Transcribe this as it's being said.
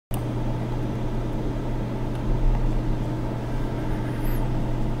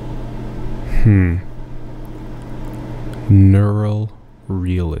Hmm. Neural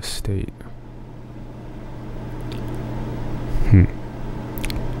real estate. Hmm.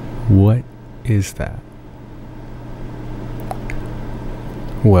 What is that?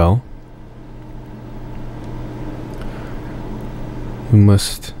 Well, we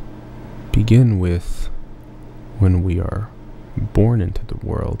must begin with when we are born into the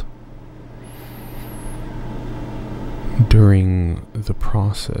world. During the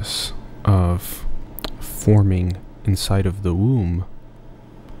process of forming inside of the womb,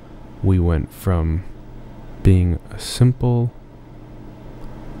 we went from being a simple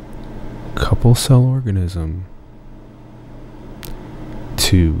couple cell organism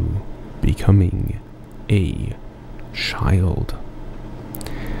to becoming a child.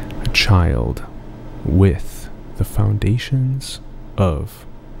 A child with the foundations of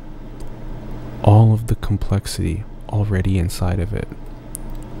all of the complexity already inside of it,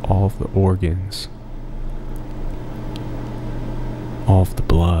 all of the organs, all of the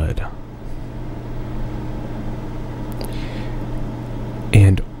blood,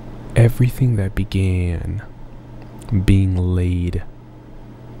 and everything that began being laid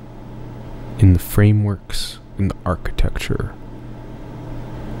in the frameworks and the architecture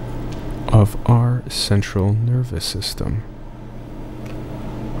of our central nervous system,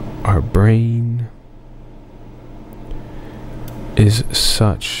 our brain is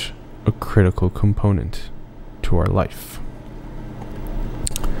such a critical component to our life.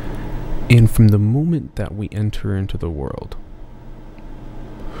 And from the moment that we enter into the world,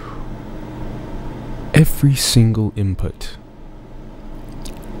 every single input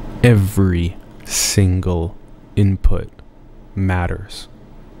matters.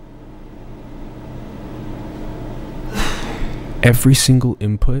 Every single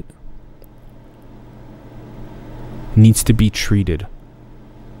input needs to be treated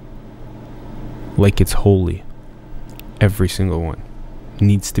like it's holy. Every single one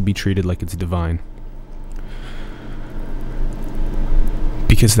needs to be treated like it's divine.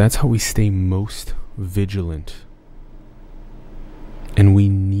 Because that's how we stay most vigilant. And we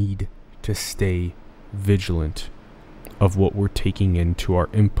need to stay vigilant of what we're taking into our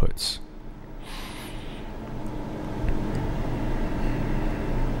inputs.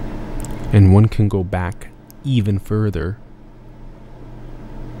 And one can go back even further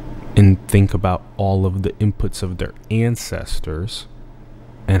and think about all of the inputs of their ancestors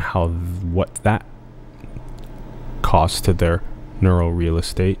and how what that cost to their neural real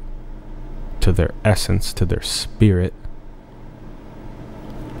estate, to their essence, to their spirit.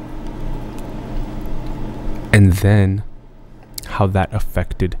 And then how that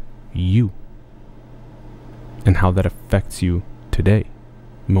affected you and how that affects you today,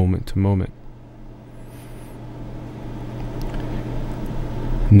 moment to moment.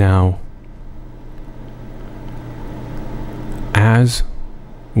 Now, as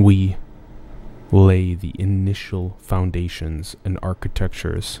we lay the initial foundations and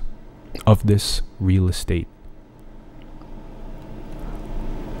architectures of this real estate,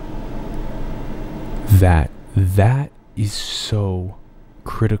 that is so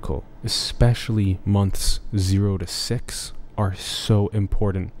critical, especially months 0 to 6 are so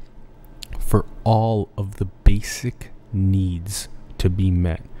important for all of the basic needs to be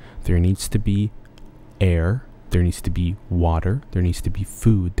met. There needs to be air, there needs to be water, there needs to be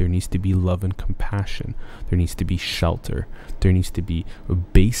food, there needs to be love and compassion, there needs to be shelter, there needs to be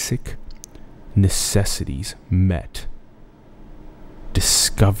basic necessities met.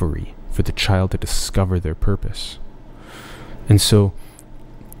 Discovery, for the child to discover their purpose. And so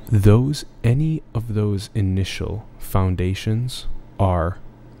any of those initial foundations are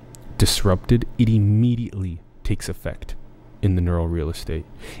disrupted, it immediately takes effect in the neural real estate.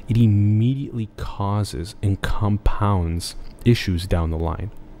 It immediately causes and compounds issues down the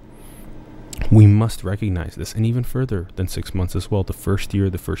line. We must recognize this, and even further than 6 months as well, the first year,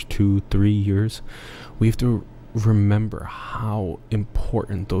 the first 2-3 years, we have to remember how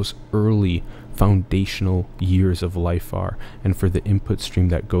important those early foundational years of life are, and for the input stream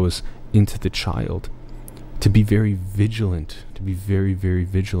that goes into the child, to be very vigilant, very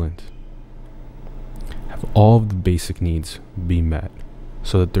vigilant. Have all of the basic needs be met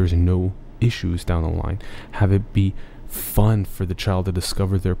so that there's no issues down the line. Have it be fun for the child to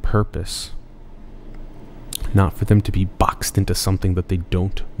discover their purpose, not for them to be boxed into something that they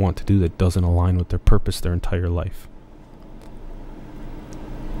don't want to do, that doesn't align with their purpose their entire life.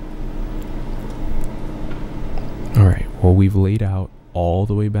 Alright, well, we've laid out all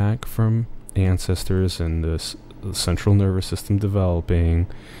the way back from ancestors and the central nervous system developing,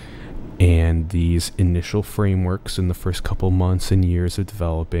 and these initial frameworks in the first couple months and years of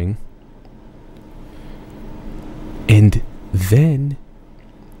developing, And then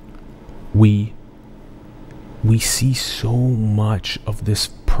we see so much of this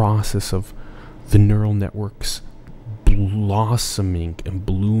process of the neural networks blossoming and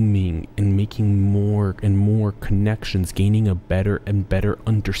blooming and making more and more connections, gaining a better and better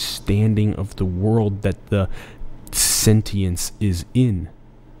understanding of the world that the sentience is in.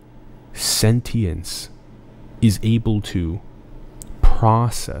 Sentience is able to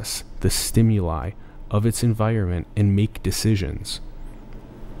process the stimuli of its environment and make decisions.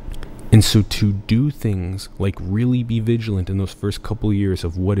 And so to do things like really be vigilant in those first couple years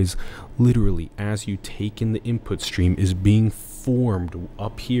of what is literally, as you take in the input stream, is being formed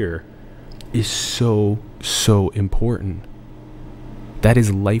up here, is so, so important. That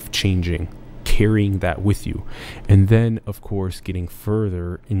is life-changing, carrying that with you. And then, of course, getting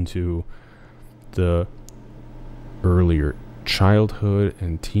further into the earlier childhood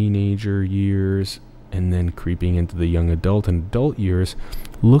and teenager years, and then creeping into the young adult and adult years,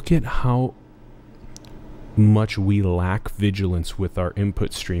 look at how much we lack vigilance with our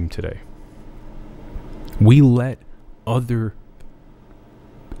input stream today. We let other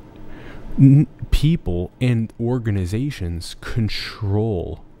people and organizations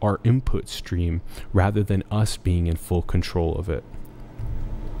control our input stream rather than us being in full control of it.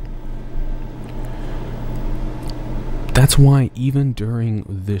 That's why even during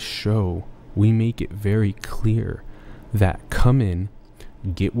this show, we make it very clear that come in,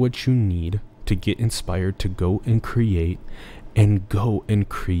 get what you need to get inspired to go and create, and go and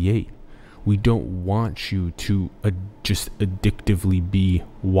create. We don't want you to just addictively be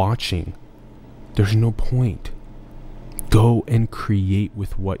watching. There's no point. Go and create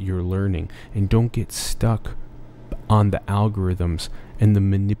with what you're learning, and don't get stuck on the algorithms and the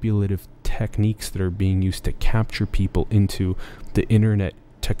manipulative techniques that are being used to capture people into the internet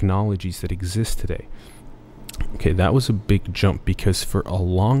technologies that exist today. Okay, that was a big jump, because for a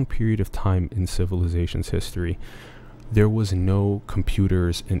long period of time in civilization's history, there was no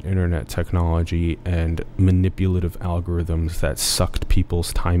computers and internet technology and manipulative algorithms that sucked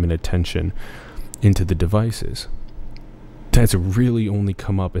people's time and attention into the devices. That's really only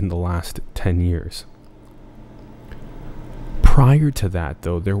come up in the last 10 years. Prior to that,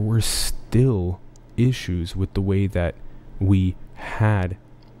 though, there were still issues with the way that we had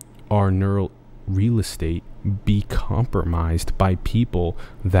our neural real estate be compromised by people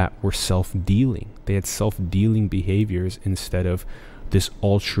that were self-dealing. They had self-dealing behaviors instead of this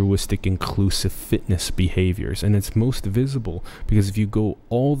altruistic, inclusive fitness behaviors. And it's most visible because if you go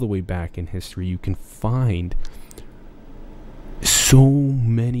all the way back in history, you can find so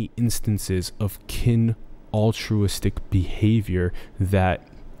many instances of altruistic behavior that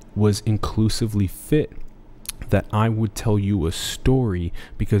was inclusively fit, that I would tell you a story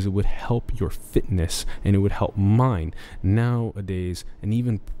because it would help your fitness and it would help mine. Nowadays, and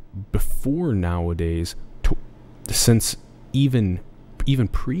even before nowadays, since even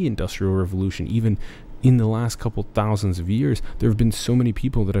pre-industrial revolution, even in the last couple thousands of years, there have been so many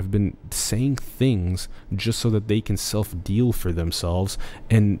people that have been saying things just so that they can self-deal for themselves,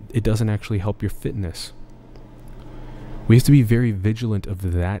 and it doesn't actually help your fitness. We have to be very vigilant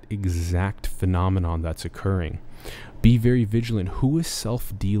of that exact phenomenon that's occurring. Be very vigilant. Who is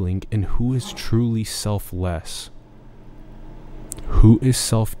self-dealing and who is truly selfless? Who is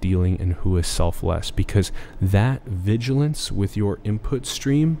self-dealing and who is selfless? Because that vigilance with your input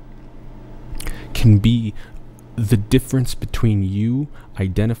stream can be the difference between you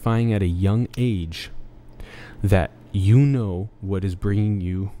identifying at a young age that you know what is bringing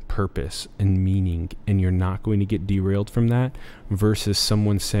you purpose and meaning, and you're not going to get derailed from that, versus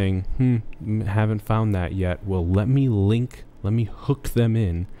someone saying, haven't found that yet. Well, let me hook them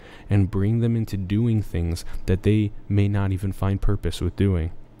in and bring them into doing things that they may not even find purpose with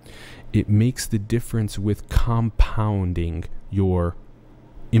doing. It makes the difference with compounding your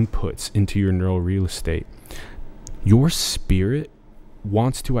inputs into your neural real estate. Your spirit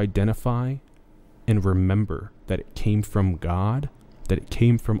wants to identify and remember that it came from God, that it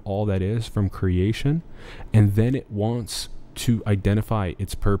came from all that is, from creation, and then it wants to identify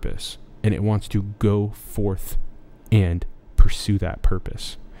its purpose, and it wants to go forth and pursue that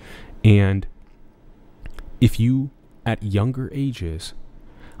purpose. And if you, at younger ages,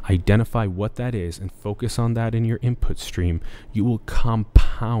 identify what that is and focus on that in your input stream, you will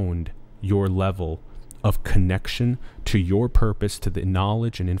compound your level of connection to your purpose, to the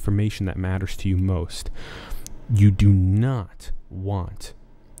knowledge and information that matters to you most. You do not want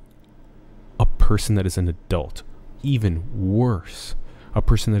a person that is an adult, even worse, a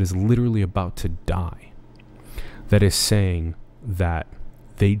person that is literally about to die, that is saying that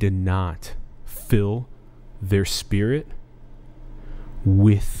they did not fill their spirit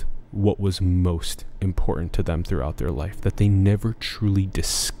with what was most important to them throughout their life, that they never truly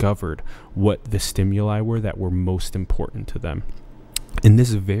discovered what the stimuli were that were most important to them. And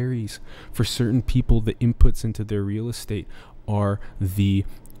this varies for certain people. The inputs into their real estate are the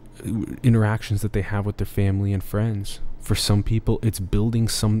interactions that they have with their family and friends. For some people, it's building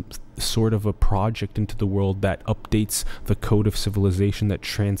some sort of a project into the world that updates the code of civilization, that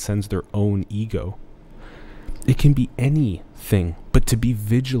transcends their own ego. It can be anything, but to be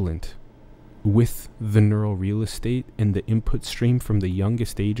vigilant with the neural real estate and the input stream from the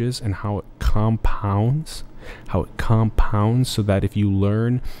youngest ages, and how it compounds, so that if you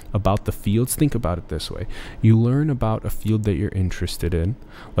learn about the fields, think about it this way. You learn about a field that you're interested in.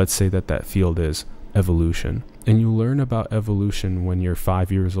 Let's say that field is evolution, and you learn about evolution when you're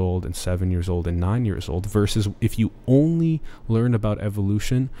 5 years old and 7 years old and 9 years old, versus if you only learn about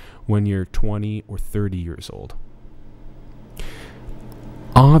evolution when you're 20 or 30 years old.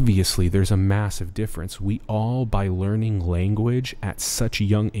 Obviously, there's a massive difference. We all, by learning language at such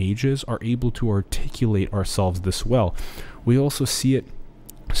young ages, are able to articulate ourselves this well. We also see it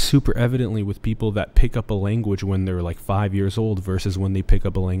super evidently with people that pick up a language when they're like 5 years old versus when they pick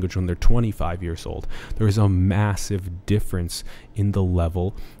up a language when they're 25 years old. There's a massive difference in the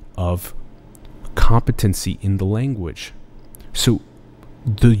level of competency in the language. So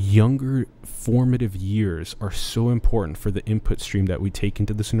the younger formative years are so important for the input stream that we take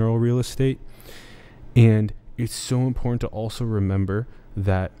into this neural real estate. And it's so important to also remember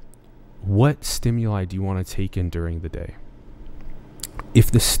that what stimuli do you want to take in during the day?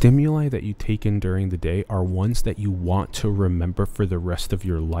 If the stimuli that you take in during the day are ones that you want to remember for the rest of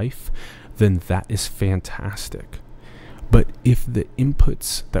your life, then that is fantastic. But if the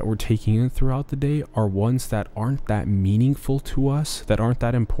inputs that we're taking in throughout the day are ones that aren't that meaningful to us, that aren't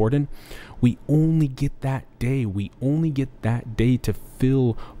that important, we only get that day. We only get that day to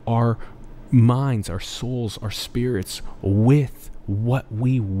fill our minds, our souls, our spirits with what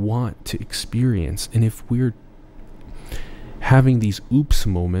we want to experience. And if we're having these oops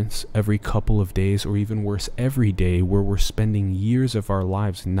moments every couple of days, or even worse, every day, where we're spending years of our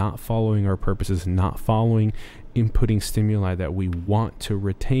lives not following our purposes, not following inputting stimuli that we want to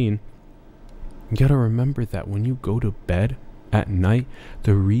retain, you gotta remember that when you go to bed at night,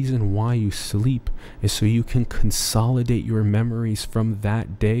 the reason why you sleep is so you can consolidate your memories from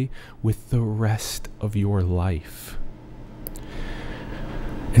that day with the rest of your life.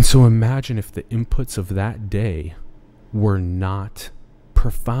 And so imagine if the inputs of that day were not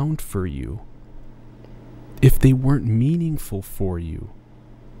profound for you, if they weren't meaningful for you,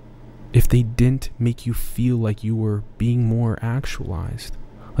 if they didn't make you feel like you were being more actualized,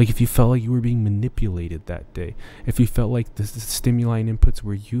 like if you felt like you were being manipulated that day, if you felt like the stimuli and inputs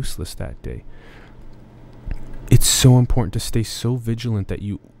were useless that day. It's so important to stay so vigilant that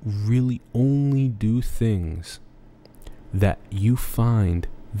you really only do things that you find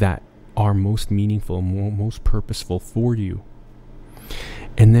that are most meaningful, most purposeful for you.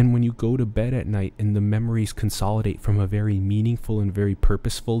 And then when you go to bed at night and the memories consolidate from a very meaningful and very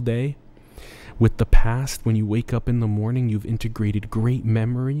purposeful day, with the past, when you wake up in the morning, you've integrated great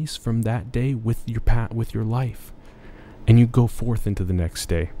memories from that day with your life, and you go forth into the next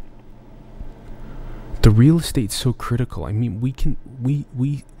day. The real estate's so critical. I mean, we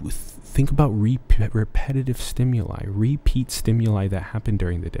think about repetitive stimuli, repeat stimuli that happen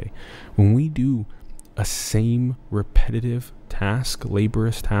during the day. When we do a same repetitive task,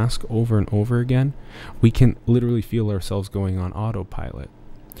 laborious task over and over again, we can literally feel ourselves going on autopilot.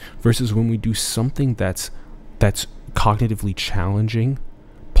 Versus when we do something that's cognitively challenging,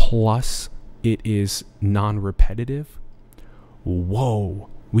 plus it is non-repetitive, whoa,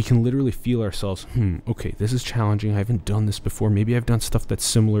 we can literally feel ourselves, okay, this is challenging. I haven't done this before. Maybe I've done stuff that's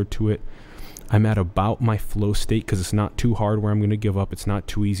similar to it. I'm at about my flow state, because it's not too hard where I'm going to give up. It's not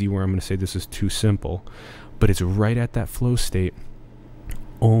too easy where I'm going to say this is too simple. But it's right at that flow state.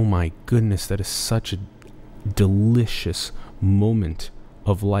 Oh my goodness, that is such a delicious moment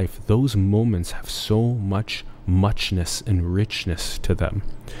of life. Those moments have so much muchness and richness to them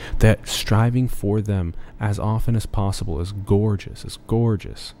that striving for them as often as possible is gorgeous,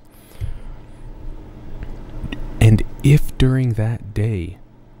 And if during that day,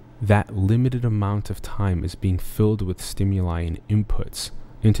 that limited amount of time is being filled with stimuli and inputs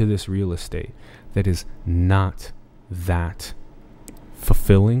into this real estate that is not that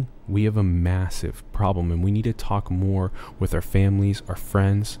fulfilling, we have a massive problem, and we need to talk more with our families, our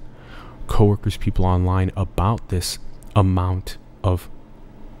friends, coworkers, people online about this amount of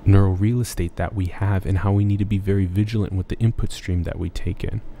neural real estate that we have, and how we need to be very vigilant with the input stream that we take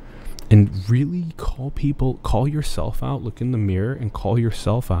in. And really call yourself out, look in the mirror and call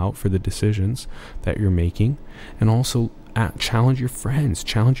yourself out for the decisions that you're making. And also challenge your friends,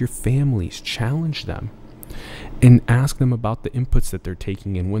 challenge your families, challenge them. And ask them about the inputs that they're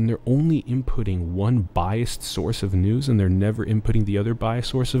taking in. When they're only inputting one biased source of news and they're never inputting the other biased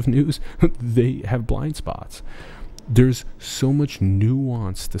source of news, they have blind spots. There's so much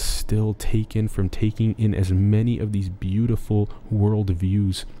nuance to still take in from taking in as many of these beautiful world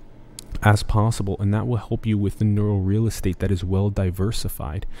views as possible, and that will help you with the neural real estate that is well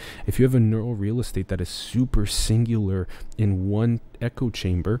diversified. If you have a neural real estate that is super singular in one echo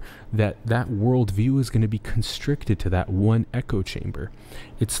chamber, that worldview is going to be constricted to that one echo chamber.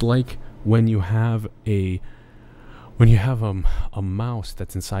 It's like when you have a mouse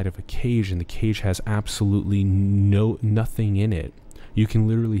that's inside of a cage and the cage has absolutely nothing in it. You can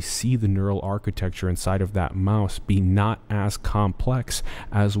literally see the neural architecture inside of that mouse be not as complex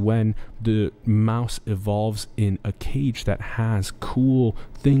as when the mouse evolves in a cage that has cool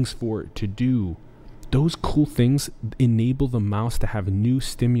things for it to do. Those cool things enable the mouse to have new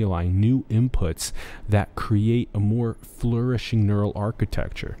stimuli, new inputs that create a more flourishing neural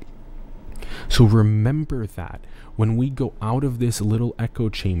architecture. So remember that when we go out of this little echo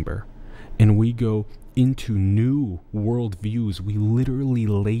chamber and we go into new worldviews, we literally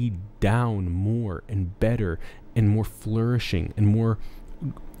lay down more and better and more flourishing and more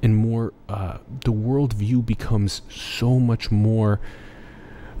the worldview becomes so much more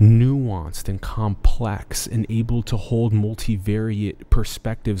nuanced and complex and able to hold multivariate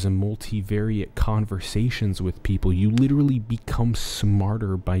perspectives and multivariate conversations with people. You literally become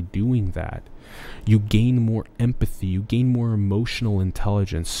smarter by doing that. You gain more empathy, you gain more emotional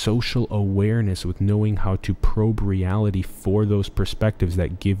intelligence, social awareness with knowing how to probe reality for those perspectives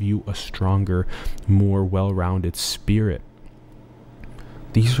that give you a stronger, more well-rounded spirit.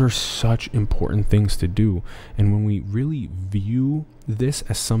 These are such important things to do. And when we really view this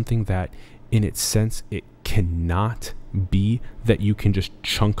as something that in its sense it cannot be, that you can just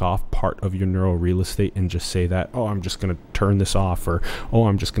chunk off part of your neural real estate and just say that, oh, I'm just going to turn this off, or oh,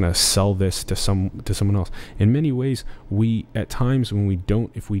 I'm just going to sell this to someone else. In many ways, we at times when we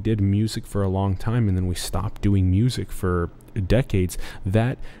don't, if we did music for a long time and then we stopped doing music for decades,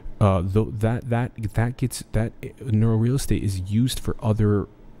 that that neural real estate is used for other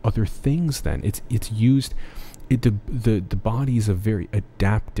things. Then it's used. The body is a very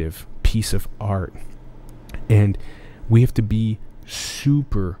adaptive piece of art, and we have to be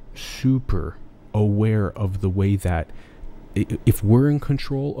super aware of the way that if we're in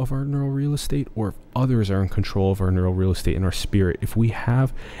control of our neural real estate, or if others are in control of our neural real estate and our spirit. If we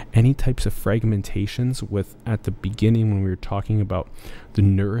have any types of fragmentations with, at the beginning when we were talking about the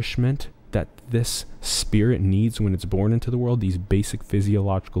nourishment that this spirit needs when it's born into the world, these basic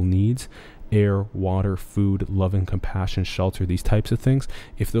physiological needs, air, water, food, love and compassion, shelter, these types of things,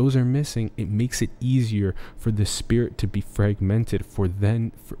 if those are missing, it makes it easier for the spirit to be fragmented, for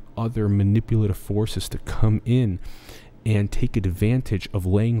other manipulative forces to come in and take advantage of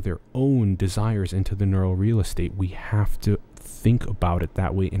laying their own desires into the neural real estate. We have to think about it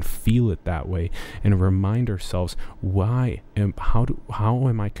that way and feel it that way, and remind ourselves how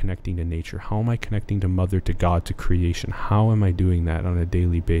am I connecting to nature? How am I connecting to Mother, to God, to creation? How am I doing that on a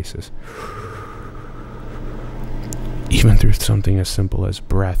daily basis? Even through something as simple as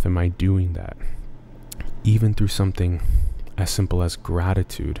breath, am I doing that? Even through something as simple as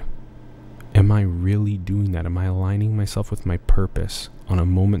gratitude, am I really doing that? Am I aligning myself with my purpose on a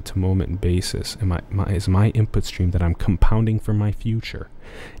moment-to-moment basis? Is my input stream that I'm compounding for my future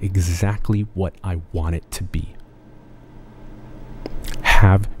exactly what I want it to be?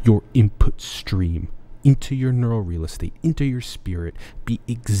 Have your input stream into your neural real estate, into your spirit, be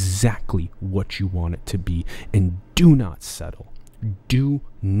exactly what you want it to be, and do not settle. Do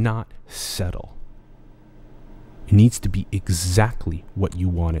not settle. It needs to be exactly what you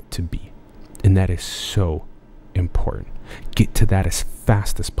want it to be. And that is so important. Get to that as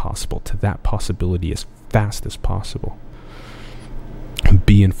fast as possible, to that possibility as fast as possible.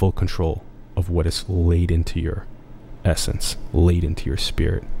 Be in full control of what is laid into your essence, laid into your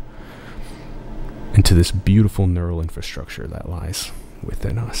spirit, into this beautiful neural infrastructure that lies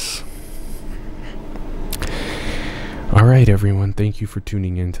within us. All right, everyone. Thank you for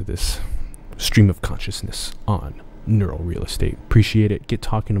tuning into this stream of consciousness on neural real estate. Appreciate it. Get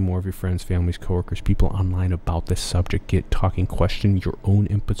talking to more of your friends, families, coworkers, people online about this subject. Get talking, question your own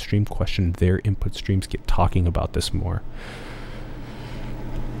input stream, question their input streams, get talking about this more.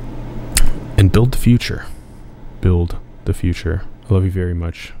 And build the future. Build the future. I love you very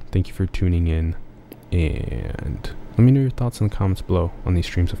much. Thank you for tuning in, and Let me know your thoughts in the comments below on these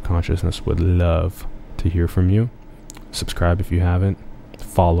streams of consciousness. Would love to hear from you. Subscribe if you haven't.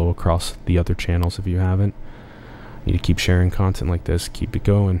 Follow across the other channels if you haven't. Need to keep sharing content like this. Keep it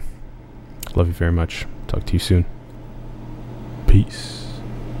going. Love you very much. Talk to you soon. Peace.